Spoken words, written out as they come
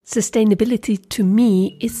Sustainability to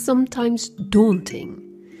me is sometimes daunting.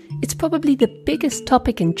 It's probably the biggest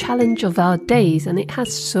topic and challenge of our days, and it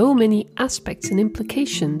has so many aspects and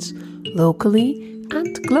implications, locally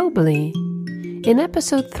and globally. In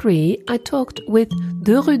episode 3, I talked with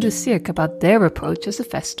De Rue de Cirque about their approach as a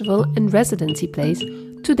festival and residency place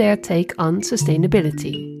to their take on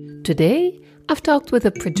sustainability. Today, I've talked with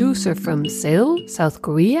a producer from Seoul, South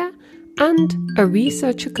Korea, and a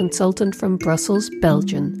researcher consultant from Brussels,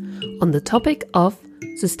 Belgium, on the topic of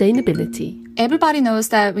sustainability. Everybody knows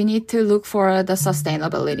that we need to look for the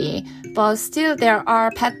sustainability, but still there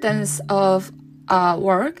are patterns of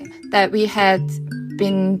work that we had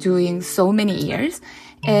been doing so many years.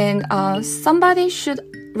 And somebody should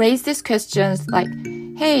raise these questions like,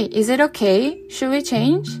 hey, is it okay? Should we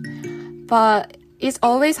change? But it's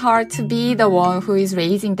always hard to be the one who is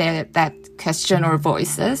raising that question or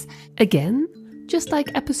voices. Again, just like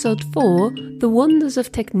episode 4, the wonders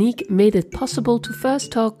of technique made it possible to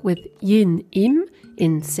first talk with Yin Im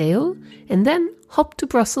in Seoul and then hop to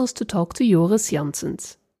Brussels to talk to Joris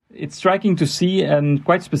Janssens. It's striking to see, and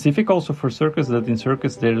quite specific also for circus, that in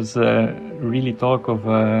circus there's really talk of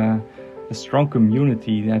a strong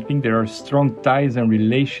community. I think there are strong ties and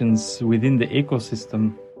relations within the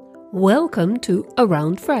ecosystem. Welcome to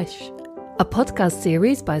Around Fresh, a podcast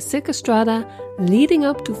series by Circus Strada leading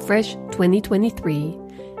up to Fresh 2023,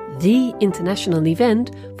 the international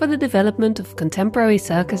event for the development of contemporary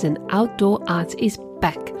circus and outdoor arts is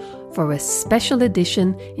back for a special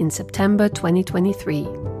edition in September 2023.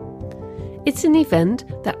 It's an event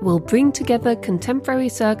that will bring together contemporary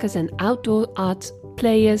circus and outdoor arts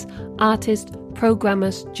players, artists,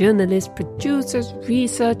 programmers, journalists, producers,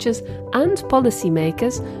 researchers, and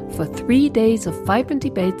policymakers for 3 days of vibrant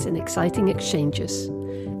debates and exciting exchanges.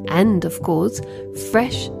 And, of course,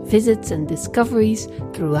 fresh visits and discoveries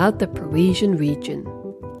throughout the Parisian region.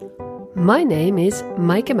 My name is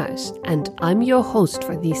Maaike Muis, and I'm your host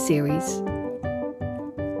for this series.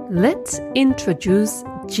 Let's introduce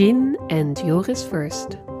Jin and Joris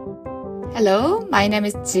first. Hello, my name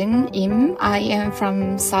is Jin Im. I am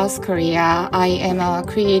from South Korea. I am a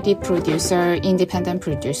creative producer, independent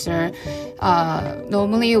producer.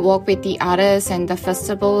 Normally work with the artists and the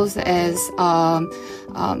festivals as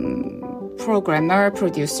programmer,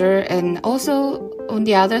 producer, and also on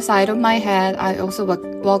the other side of my head, I also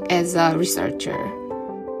work as a researcher.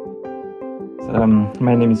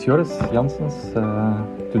 My name is Joris Janssens.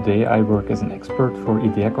 Today I work as an expert for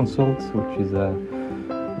Idea Consult, which is a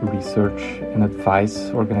research and advice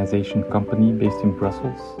organization company based in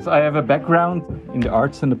Brussels. So I have a background in the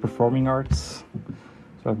arts and the performing arts.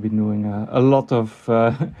 So I've been doing a lot of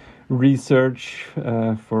research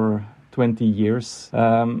for 20 years.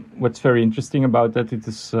 What's very interesting about that,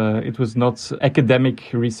 it was not academic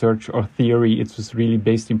research or theory, it was really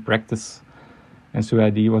based in practice. And so the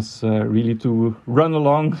idea was really to run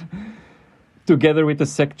along together with the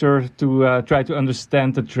sector to try to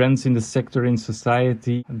understand the trends in the sector, in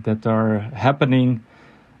society that are happening,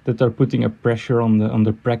 that are putting a pressure on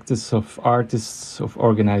the practice of artists, of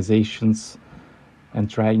organizations, and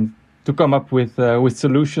trying to come up with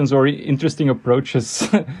solutions or interesting approaches.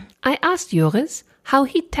 I asked Joris how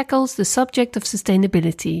he tackles the subject of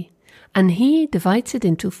sustainability, and he divides it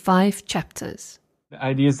into 5 chapters. The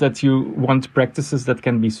idea is that you want practices that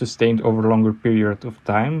can be sustained over a longer period of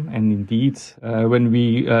time. And indeed, when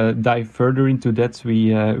we dive further into that, we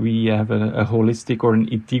have a holistic or an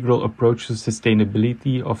integral approach to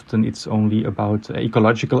sustainability. Often it's only about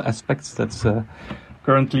ecological aspects. That's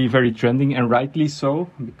currently very trending, and rightly so,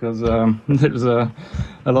 because there's a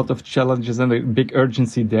lot of challenges and a big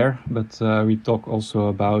urgency there. But we talk also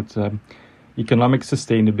about economic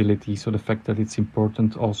sustainability. So the fact that it's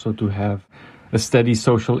important also to have a steady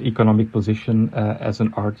social economic position as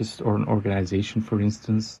an artist or an organization, for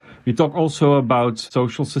instance. We talk also about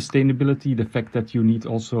social sustainability, the fact that you need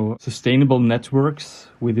also sustainable networks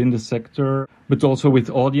within the sector, but also with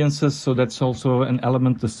audiences. So that's also an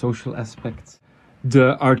element, the social aspect.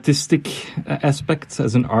 The artistic aspects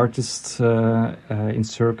as an artist in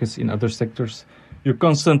circus, in other sectors. You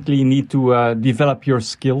constantly need to develop your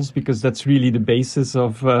skills, because that's really the basis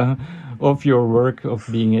of your work, of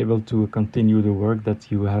being able to continue the work,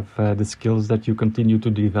 that you have the skills that you continue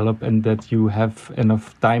to develop, and that you have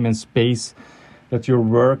enough time and space that your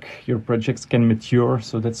work, your projects can mature.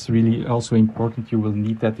 So that's really also important. You will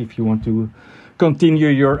need that if you want to continue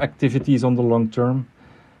your activities on the long term.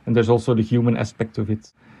 And there's also the human aspect of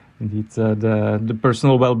it. Indeed, the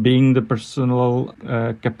personal well-being, the personal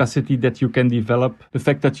capacity that you can develop, the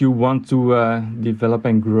fact that you want to develop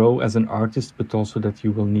and grow as an artist, but also that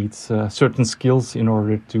you will need certain skills in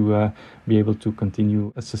order to be able to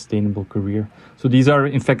continue a sustainable career. So these are,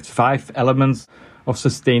 in fact, 5 elements of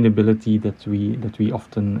sustainability that we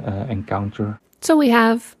often encounter. So we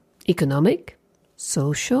have economic,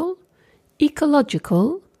 social,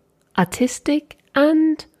 ecological, artistic,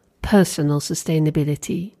 and personal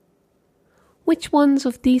sustainability. Which ones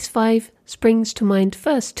of these 5 springs to mind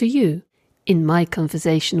first to you? In my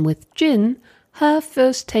conversation with Jin, her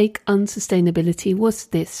first take on sustainability was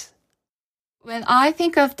this. When I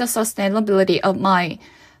think of the sustainability of my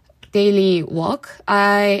daily work,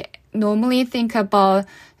 I normally think about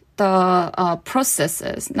the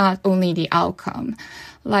processes, not only the outcome.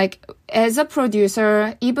 Like as a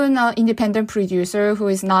producer, even an independent producer who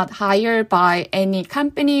is not hired by any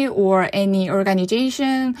company or any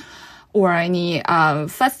organization or any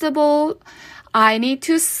festival, I need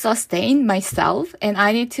to sustain myself and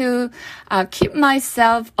I need to keep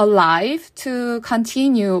myself alive to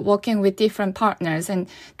continue working with different partners and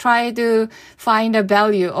try to find the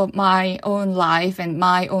value of my own life and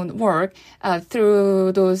my own work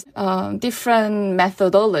through those different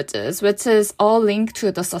methodologies, which is all linked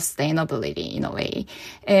to the sustainability in a way.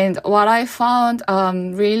 And what I found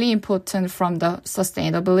really important from the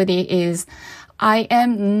sustainability is I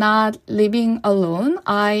am not living alone.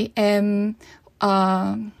 I am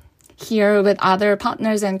here with other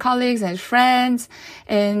partners and colleagues and friends,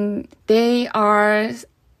 and they are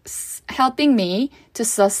helping me to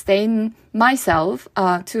sustain myself,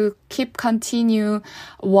 to continue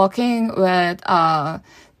working with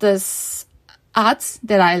this arts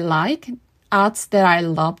that I like, arts that I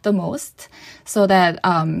love the most, so that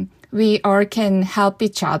we all can help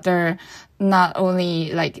each other, not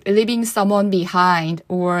only like leaving someone behind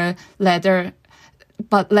or rather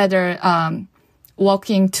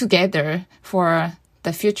working together for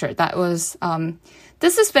the future. That was,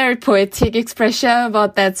 this is very poetic expression,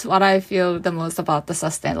 but that's what I feel the most about the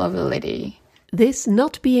sustainability. This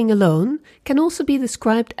not being alone can also be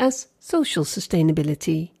described as social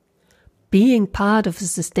sustainability. Being part of a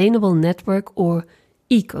sustainable network or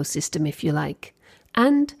ecosystem, if you like,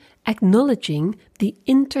 and acknowledging the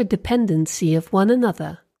interdependency of one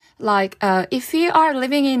another. Like, if we are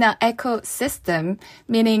living in an ecosystem,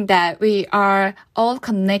 meaning that we are all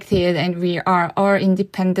connected and we are all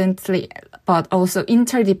independently, but also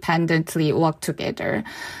interdependently work together.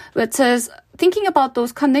 Which is, thinking about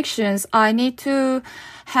those connections, I need to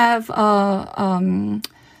have,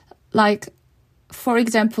 like, for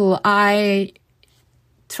example, I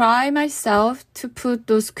try myself to put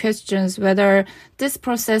those questions, whether this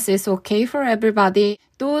process is okay for everybody.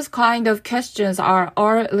 Those kind of questions are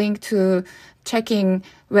all linked to checking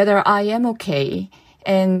whether I am okay,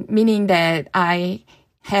 and meaning that I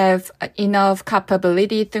have enough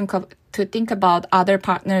capability to think about other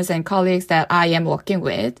partners and colleagues that I am working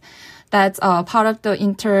with. That's part of the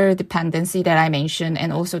interdependency that I mentioned,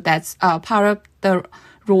 and also that's part of the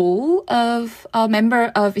role of a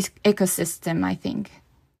member of ecosystem, I think.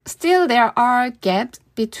 Still, there are gaps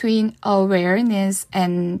between awareness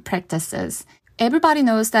and practices. Everybody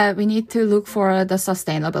knows that we need to look for the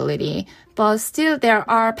sustainability, but still there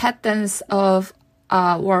are patterns of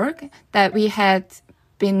work that we had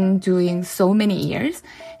been doing so many years.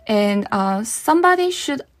 And somebody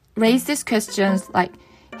should raise these questions like,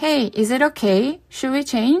 hey, is it okay? Should we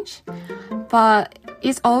change? But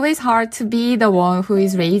it's always hard to be the one who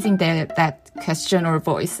is raising that question or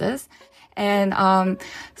voices. And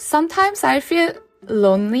sometimes I feel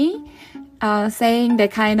lonely saying the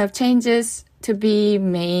kind of changes to be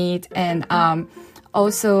made. And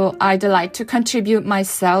also, I'd like to contribute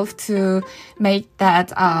myself to make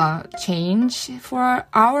that change for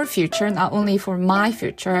our future, not only for my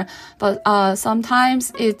future. But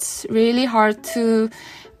sometimes it's really hard to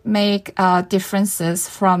make differences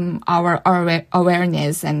from our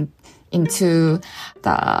awareness and into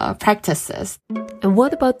the practices. And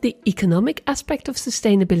what about the economic aspect of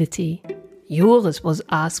sustainability? Joris was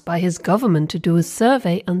asked by his government to do a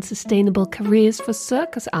survey on sustainable careers for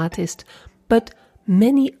circus artists, but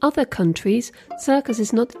many other countries, circus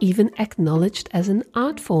is not even acknowledged as an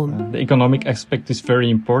art form. The economic aspect is very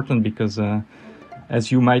important because,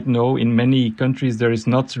 as you might know, in many countries there is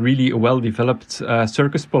not really a well-developed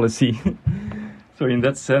circus policy. So in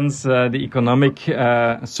that sense, the economic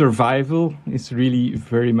survival is really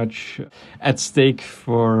very much at stake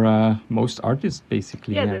for most artists,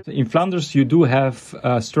 basically. Yeah. In Flanders, you do have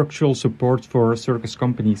structural support for circus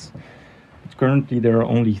companies. But currently, there are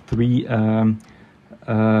only 3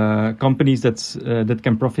 companies that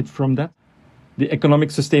can profit from that. The economic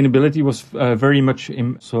sustainability was very much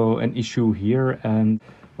so an issue here, and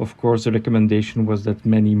of course the recommendation was that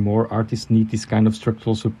many more artists need this kind of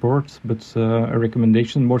structural support, but a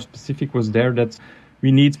recommendation more specific was there that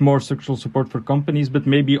we need more structural support for companies, but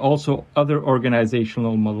maybe also other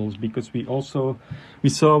organizational models, because we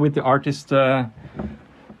saw with the artists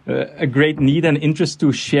a great need and interest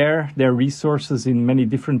to share their resources in many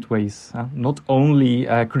different ways. Not only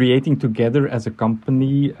creating together as a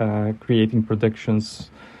company, creating productions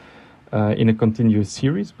in a continuous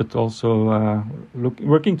series, but also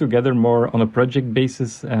working together more on a project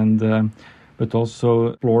basis, and but also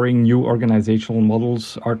exploring new organizational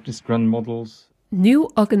models, artist-run models. New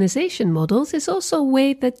organization models is also a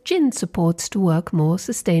way that Jin supports to work more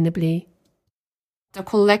sustainably. The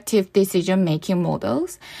collective decision-making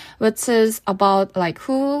models, which is about like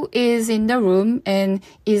who is in the room and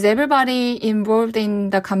is everybody involved in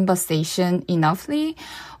the conversation enoughly,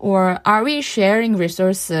 or are we sharing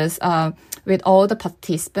resources with all the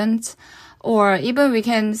participants, or even we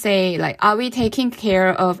can say like are we taking care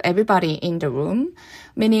of everybody in the room,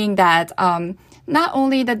 meaning that not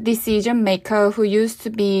only the decision maker who used to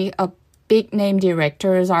be a big name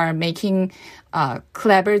directors are making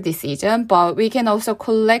clever decision, but we can also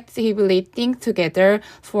collectively think together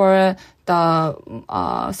for the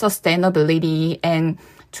sustainability and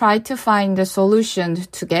try to find the solution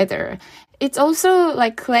together. It also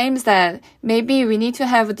like claims that maybe we need to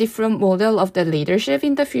have a different model of the leadership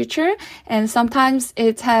in the future, and sometimes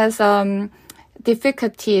it has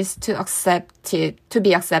difficulties to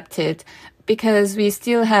be accepted, because we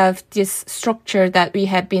still have this structure that we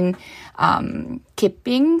have been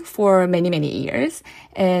keeping for many, many years.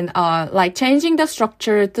 And like changing the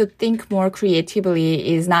structure to think more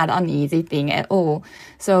creatively is not an easy thing at all.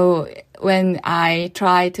 So when I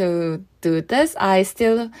try to do this, I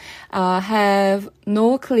still have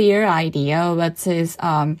no clear idea what is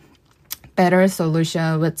better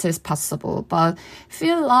solution, which is possible. But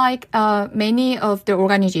feel like many of the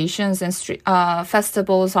organizations and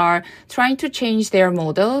festivals are trying to change their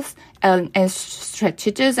models and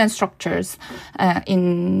strategies and structures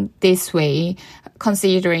in this way,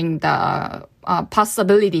 considering the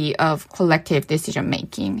possibility of collective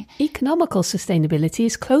decision-making. Economical sustainability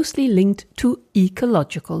is closely linked to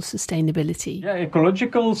ecological sustainability. Yeah,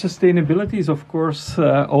 ecological sustainability is, of course,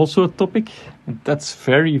 also a topic. That's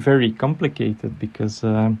very, very complicated, because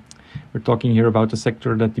we're talking here about a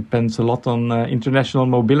sector that depends a lot on international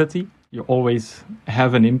mobility. You always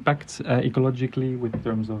have an impact ecologically with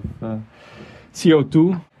terms of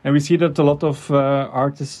CO2. And we see that a lot of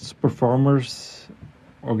artists, performers,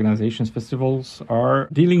 organizations, festivals are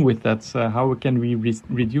dealing with that. How can we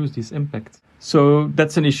reduce this impact? So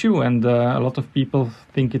that's an issue, and a lot of people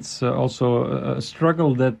think it's also a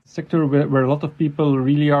struggle, that sector where a lot of people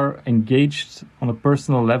really are engaged on a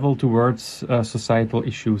personal level towards societal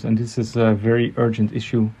issues, and this is a very urgent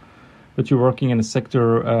issue. But you're working in a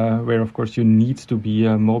sector where, of course, you need to be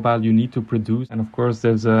mobile, you need to produce. And, of course,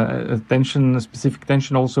 there's a specific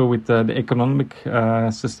tension also with the economic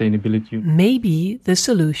sustainability. Maybe the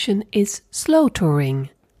solution is slow touring.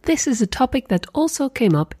 This is a topic that also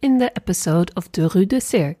came up in the episode of De Rue de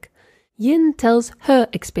Cirque. Yin tells her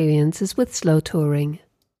experiences with slow touring.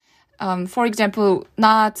 For example,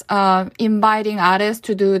 not inviting artists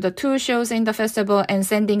to do the 2 shows in the festival and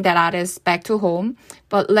sending that artist back to home,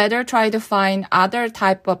 but later try to find other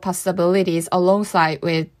type of possibilities alongside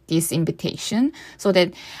with this invitation, so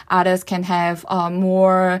that artists can have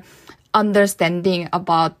more understanding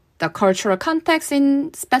about the cultural context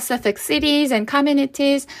in specific cities and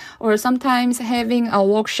communities, or sometimes having a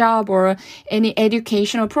workshop or any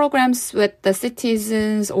educational programs with the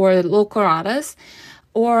citizens or local artists.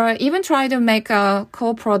 Or even try to make a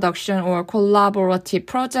co-production or collaborative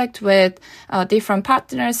project with different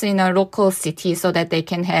partners in a local city, so that they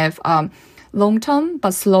can have long-term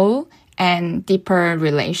but slow and deeper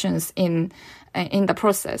relations in the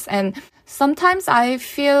process. And sometimes I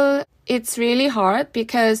feel it's really hard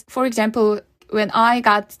because, for example, when I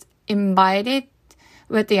got invited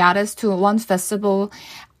with the artists to one festival,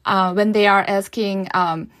 when they are asking,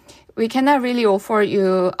 we cannot really offer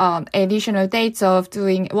you additional dates of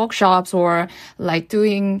doing workshops or like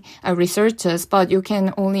doing researches, but you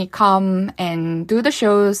can only come and do the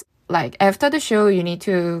shows. Like after the show, you need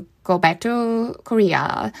to go back to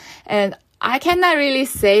Korea. And I cannot really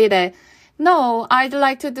say that, no, I'd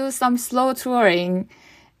like to do some slow touring.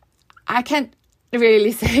 I can't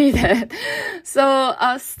really say that. So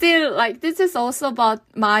still, like, this is also about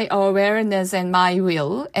my awareness and my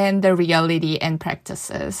will and the reality and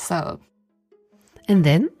practices. So, and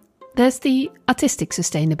then There's the artistic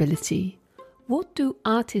sustainability. What do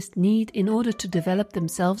artists need in order to develop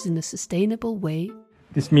themselves in a sustainable way?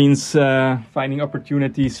 This means finding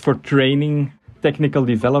opportunities for training, technical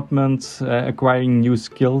development, acquiring new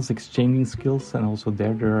skills, exchanging skills, and also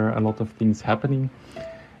there are a lot of things happening.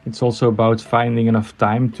 It's also about finding enough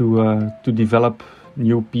time to develop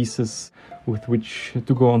new pieces with which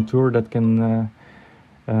to go on tour that can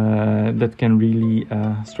really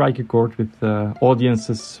strike a chord with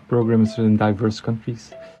audiences, programmers in diverse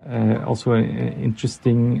countries. Also an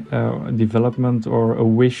interesting development or a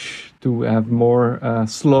wish to have more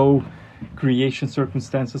slow creation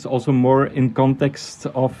circumstances, also more in context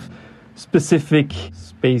of specific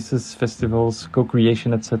spaces, festivals,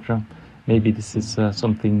 co-creation, etc. Maybe this is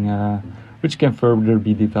something which can further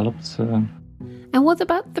be developed. And what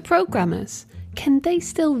about the programmers? Can they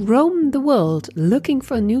still roam the world looking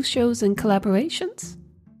for new shows and collaborations?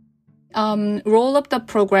 Role of the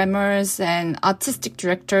programmers and artistic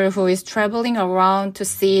director who is traveling around to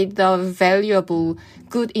see the valuable,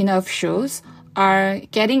 good enough shows are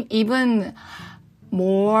getting even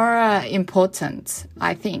more important,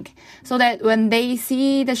 I think. So that when they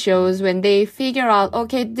see the shows, when they figure out,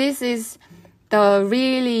 okay, this is the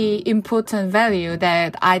really important value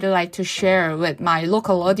that I'd like to share with my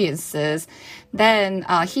local audiences, then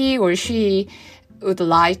he or she would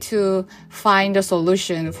like to find a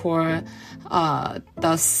solution for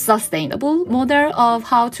the sustainable model of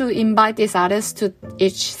how to invite these artists to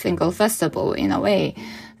each single festival in a way.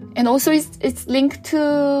 And also it's linked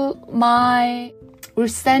to my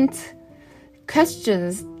recent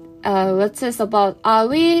questions, which is about, are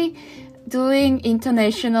we doing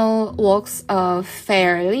international works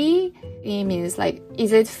fairly? It means like,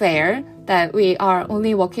 is it fair that we are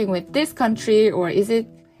only working with this country, or is it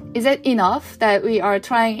enough that we are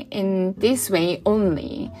trying in this way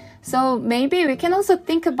only? So maybe we can also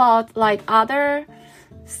think about like other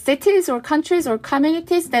cities or countries or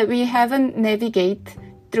communities that we haven't navigated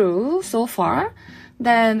through so far,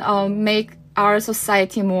 then make our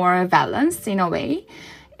society more balanced in a way.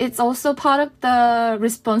 It's also part of the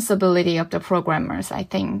responsibility of the programmers, I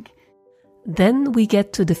think. Then we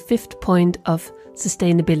get to the fifth point of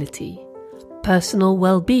sustainability: personal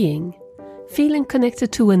well-being, feeling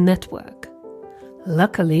connected to a network.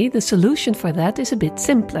 Luckily, the solution for that is a bit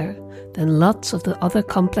simpler than lots of the other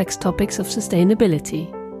complex topics of sustainability.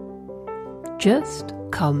 Just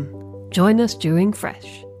come, join us during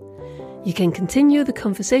Fresh. You can continue the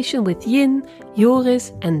conversation with Yin,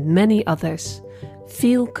 Joris, and many others.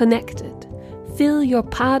 Feel connected, feel you're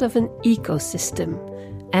part of an ecosystem,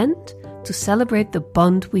 and to celebrate the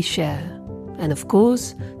bond we share. And of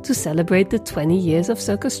course, to celebrate the 20 years of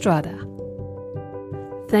Circus Strada.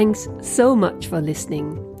 Thanks so much for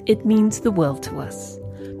listening. It means the world to us.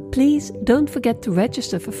 Please don't forget to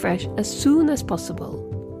register for Fresh as soon as possible.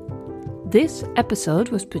 This episode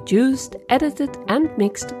was produced, edited and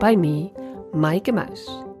mixed by me, Maaike Muis.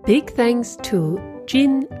 Big thanks to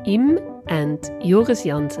Jin Im and Joris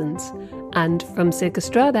Janssens, and from Circus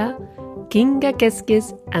Strada, Kinga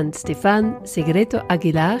Keskis and Stefan Segreto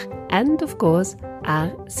Aguilar, and of course,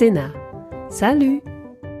 Ar Sena. Salut!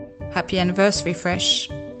 Happy anniversary, Fresh.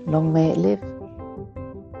 Long may it live.